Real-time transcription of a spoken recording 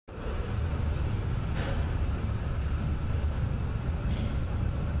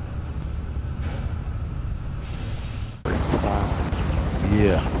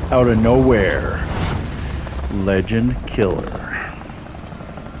Out of nowhere. Legend killer.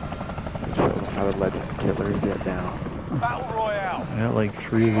 Show them how the legend killers get down. Battle Royale. I got like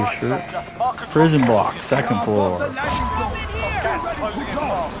 3 of his Right, shirts. soldier. Mark a Prison drop block, area. second floor. Got gas closing in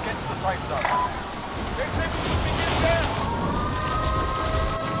fast. Get to the safe zone.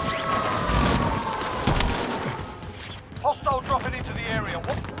 Hostile dropping into the area.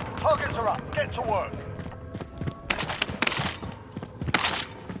 Targets are up. Get to work.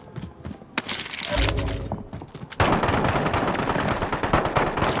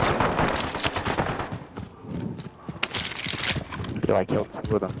 I feel like I killed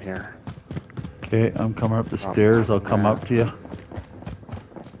 2 of them here. Okay, I'm coming up the stairs. I'll come up to you.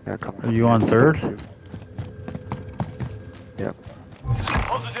 Yeah, come Are you on 3rd? Yep.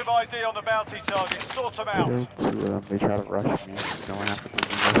 Positive ID on the bounty target. Sort them out. Killed 2 of them. They try to rush me. You know what happens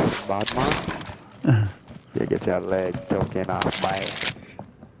when you rush Bodmar? You get your leg taken off by it.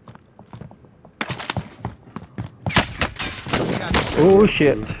 Oh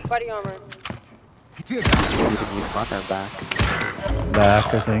shit. Body armor. Either you front or back.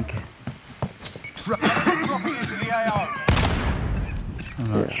 Back, I think. Dropping into the AO.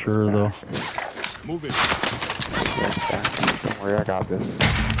 I'm not sure though. Move it. Yeah, back. Don't worry, I got this.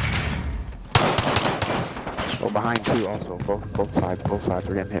 Oh, behind too also. Both sides.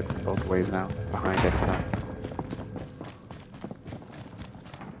 We're getting hit from both ways now. Behind and front.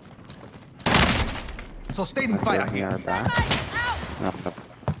 Sustaining fire here. Back.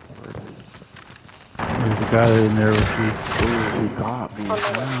 There's a guy in there with me. Ooh, he got me.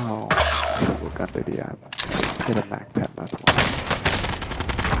 Wow. What gun did he have? Hit a Mac 10, that's why.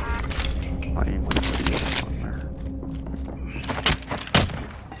 Not even with the one there.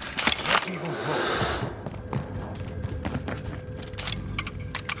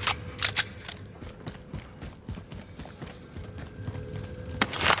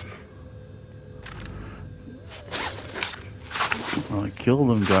 Well, I killed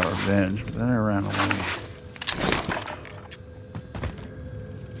him, got revenge, but then I ran away.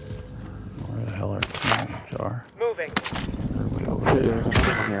 Where the hell our teammates are? Moving. Shit, there's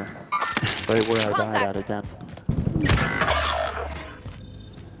another one here. Right where I died at again.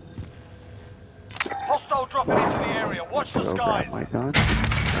 Hostile dropping into the area. Watch the Go grab skies. my gun.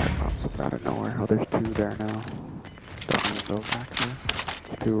 That pops up out of nowhere. Oh, there's 2 there now. Don't even go back there.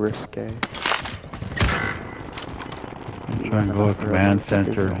 It's too risque. I'm trying to go to command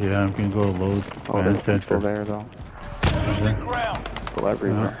center. Yeah, I'm gonna go to loads Oh, command there's people center. there though. Losing ground. People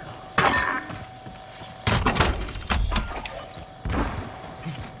everywhere.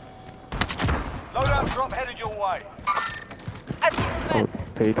 Loadout drop headed your way. Oh,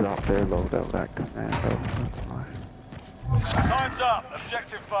 they dropped their loadout at commando. That's why. Time's up.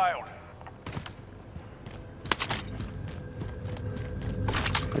 Objective failed.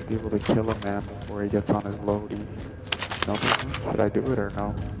 I'd be able to kill a man before he gets on his loadie. No, should I do it or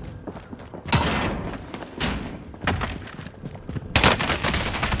no?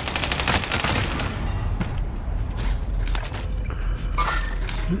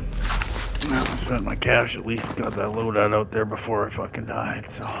 No, I spent my cash, at least got that loadout out there before I fucking died,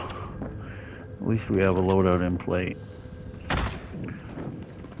 so at least we have a loadout in play.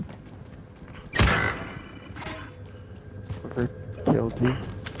 Whoever killed you? Yeah,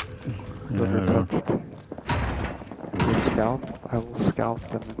 I Whoever don't- touched your scalp? I will scalp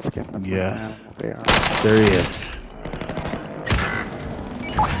them and skin them Yes. for the animal they are. There he is.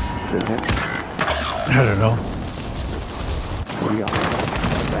 Is it him? I don't know. We are.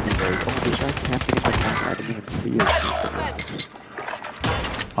 Anyway, oh, this guy camping in the corner. I didn't even see it.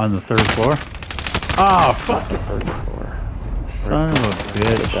 On the 3rd floor? Ah, fuck The it. 1st floor. Son of a The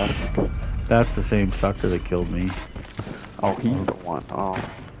bitch. desk. That's the same sucker that killed me. Oh, he's the one. Oh,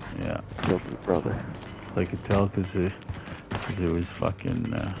 Yeah, killed your brother. I could tell because it was fucking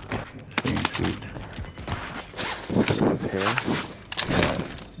same suit. Look at his hair. Yeah,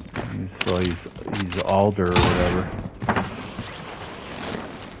 he's alder or whatever.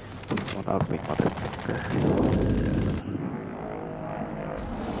 This one ugly motherfucker.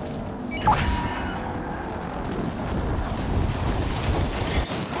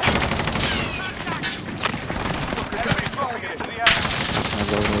 Dropping into the AO. I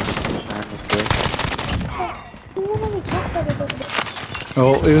loaded this man with this.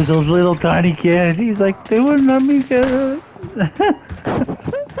 Oh, it was a little tiny kid. He's like, they wouldn't let me get it.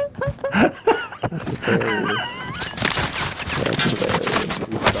 That's hilarious.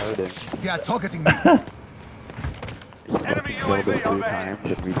 He's starting. They are targeting me. Enemy Killed us 3 UAV overhead.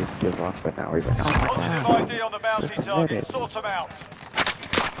 times and we didn't give up, but now he's like, oh my Positive god. ID on the bounty target. Sort them out.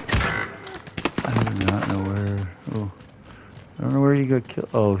 I do not know where. Oh, I don't know where you got killed.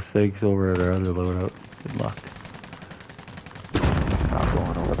 Oh, Seg's over at our other loadout. Good luck. Not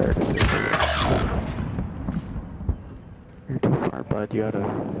going over there to see if you're too far, bud. You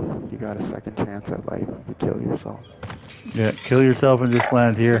got a second chance at life to kill yourself. Yeah, kill yourself and just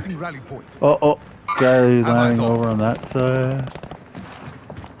land here. Setting rally point. Oh, guy landing eyes on. over on that side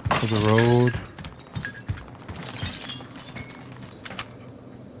of the road.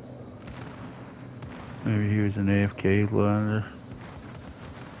 Maybe he was an AFK lander.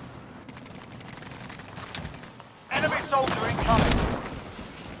 Enemy soldier incoming.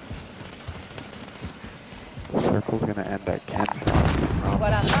 The circle's gonna end at Ken.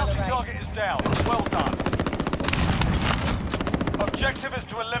 Bounty target is down. Well done. Objective is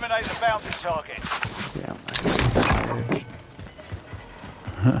to eliminate the bounty target. Yeah,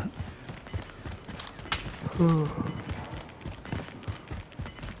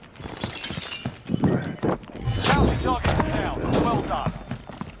 Bounty target is down. Well done.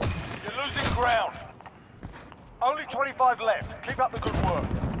 You're losing ground. Only 25 left. Keep up the good work.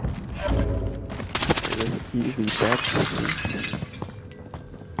 easy dead.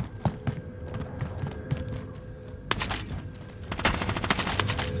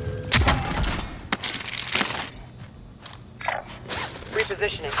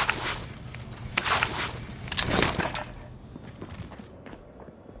 Repositioning.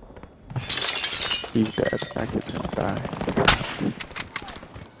 He's dead. That kid's gonna die.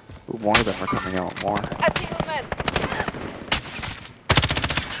 Ooh, more of them are coming out. More.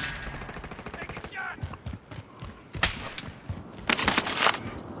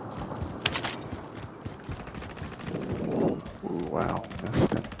 Ooh, wow.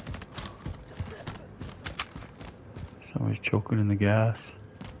 Missed him. Somebody's choking in the gas.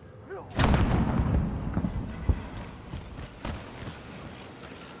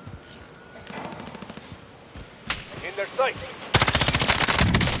 In their sight.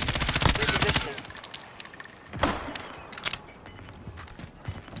 Repositioning.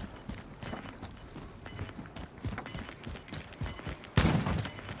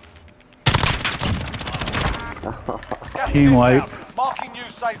 Team wipe. Marking new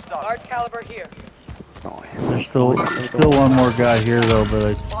safe zone. Large caliber here. Nice. There's still one more guy here though,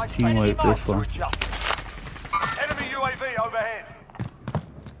 but I team wiped this one. Enemy UAV overhead.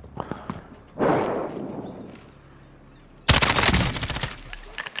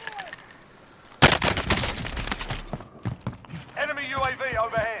 Enemy UAV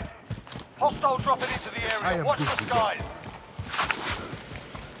overhead. Hostile dropping into the I area. am Watch good the to go. skies.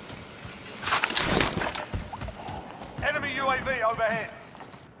 Enemy UAV overhead.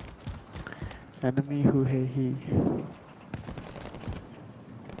 Enemy who hey he.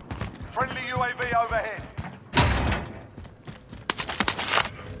 Friendly UAV overhead.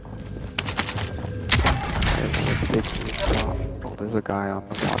 Oh, there's a guy on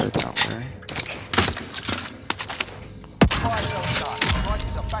the water down there. Fire well done.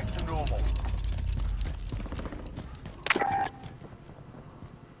 Prices are back to normal.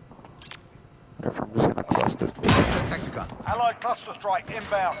 Whatever, I'm just gonna cluster this. Tactical. Allied cluster strike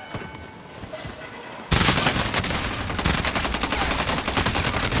inbound.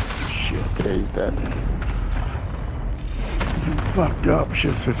 Shit. Okay, he's dead. Fucked up.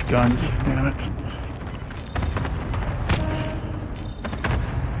 Should switch guns. Damn it.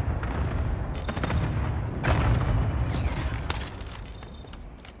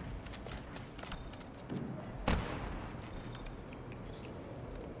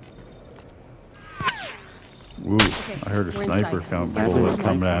 Ooh, I heard a we're sniper inside. count Sniper bullet rifle.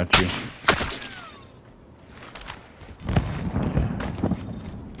 coming at you.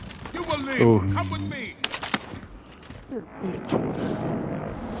 You will live. Oh. Come with me. They're bitches.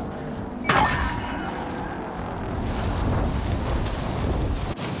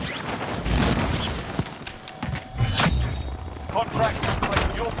 Contract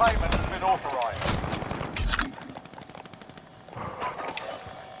complete. Your payment has been authorized.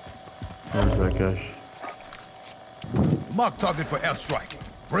 Where's that guy? Mark target for airstrike.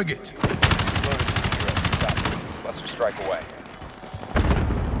 Bring it. Cluster strike away.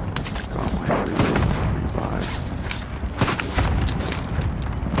 Got my 335.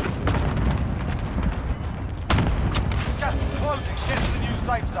 Gas is closing. Get to the new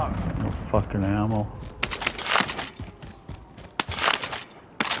safe zone. No fucking ammo.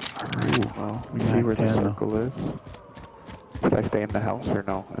 Alright, well, we see where the circle is. Should I stay in the house or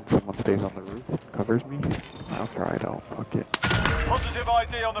no? And someone stays on the roof and covers me? I'll try it out. Fuck it. Positive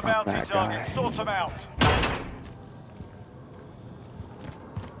ID on the bounty that target. guy. Sort them out.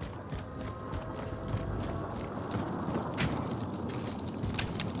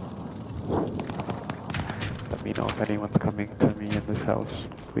 Let me me know if anyone's coming to me in this house,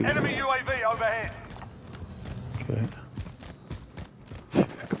 please. Enemy UAV overhead. Okay. She's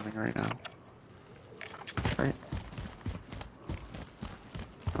coming right now. Right?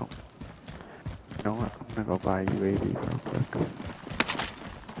 No. You know what? I'm gonna go buy UAV real quick.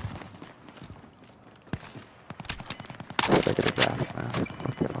 Should I get a gas mask?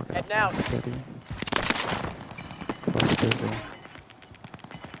 Okay, I'll get Head now. ready. Close busy.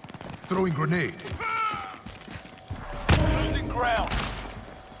 Throwing grenade. Losing ground.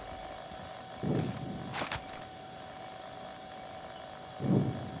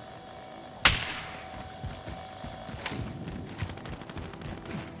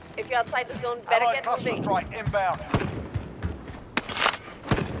 If you're outside the zone, better Allied get cluster moving. strike inbound.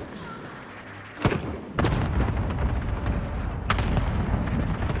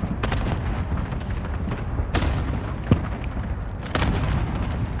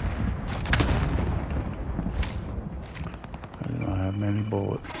 I don't have many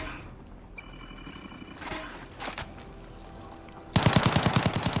bullets.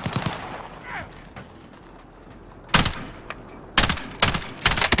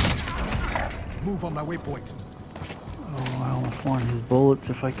 Move on my waypoint. Oh, I almost want his bullets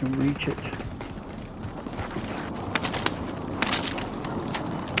if I can reach it.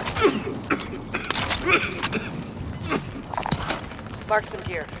 Mark some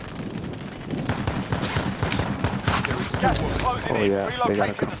gear. There is Gas two is more. closing Oh, in. yeah, they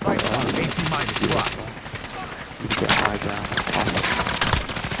gotta Relocating come the safe for us. zone. 80 minus drive. Need to get high ground.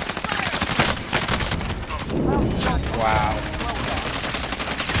 Wow.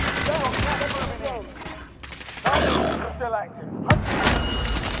 Still active.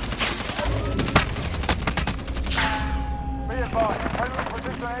 Be advised, enemy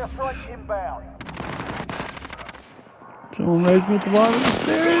precision airstrike inbound. Someone raised me at the bottom of the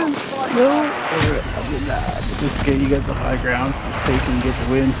stairs. No. Alright, I did not. This guy, you got the high ground, so just take and get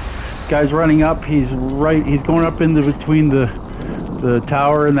the win. Guy's running up. He's going up into between the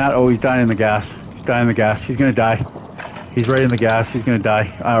tower and that. Oh, he's dying in the gas. He's dying in the gas. He's gonna die. He's right in the gas. He's gonna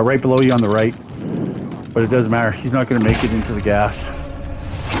die. Right below you on the right. But it doesn't matter. He's not gonna make it into the gas.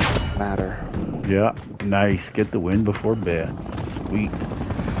 Matter. Yeah, nice. Get the win before bed. Sweet.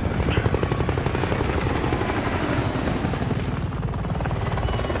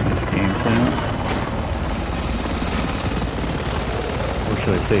 Nice game plan. Or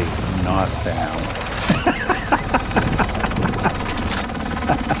should I say, not Sam?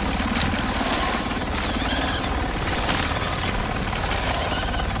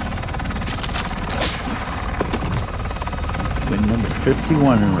 Win number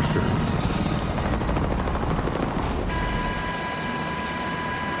 51 in reserve.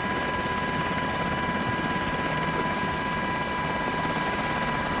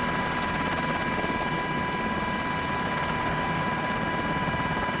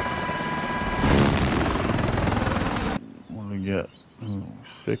 What do we get? Oh,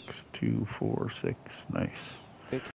 6, 2, 4, 6. Nice.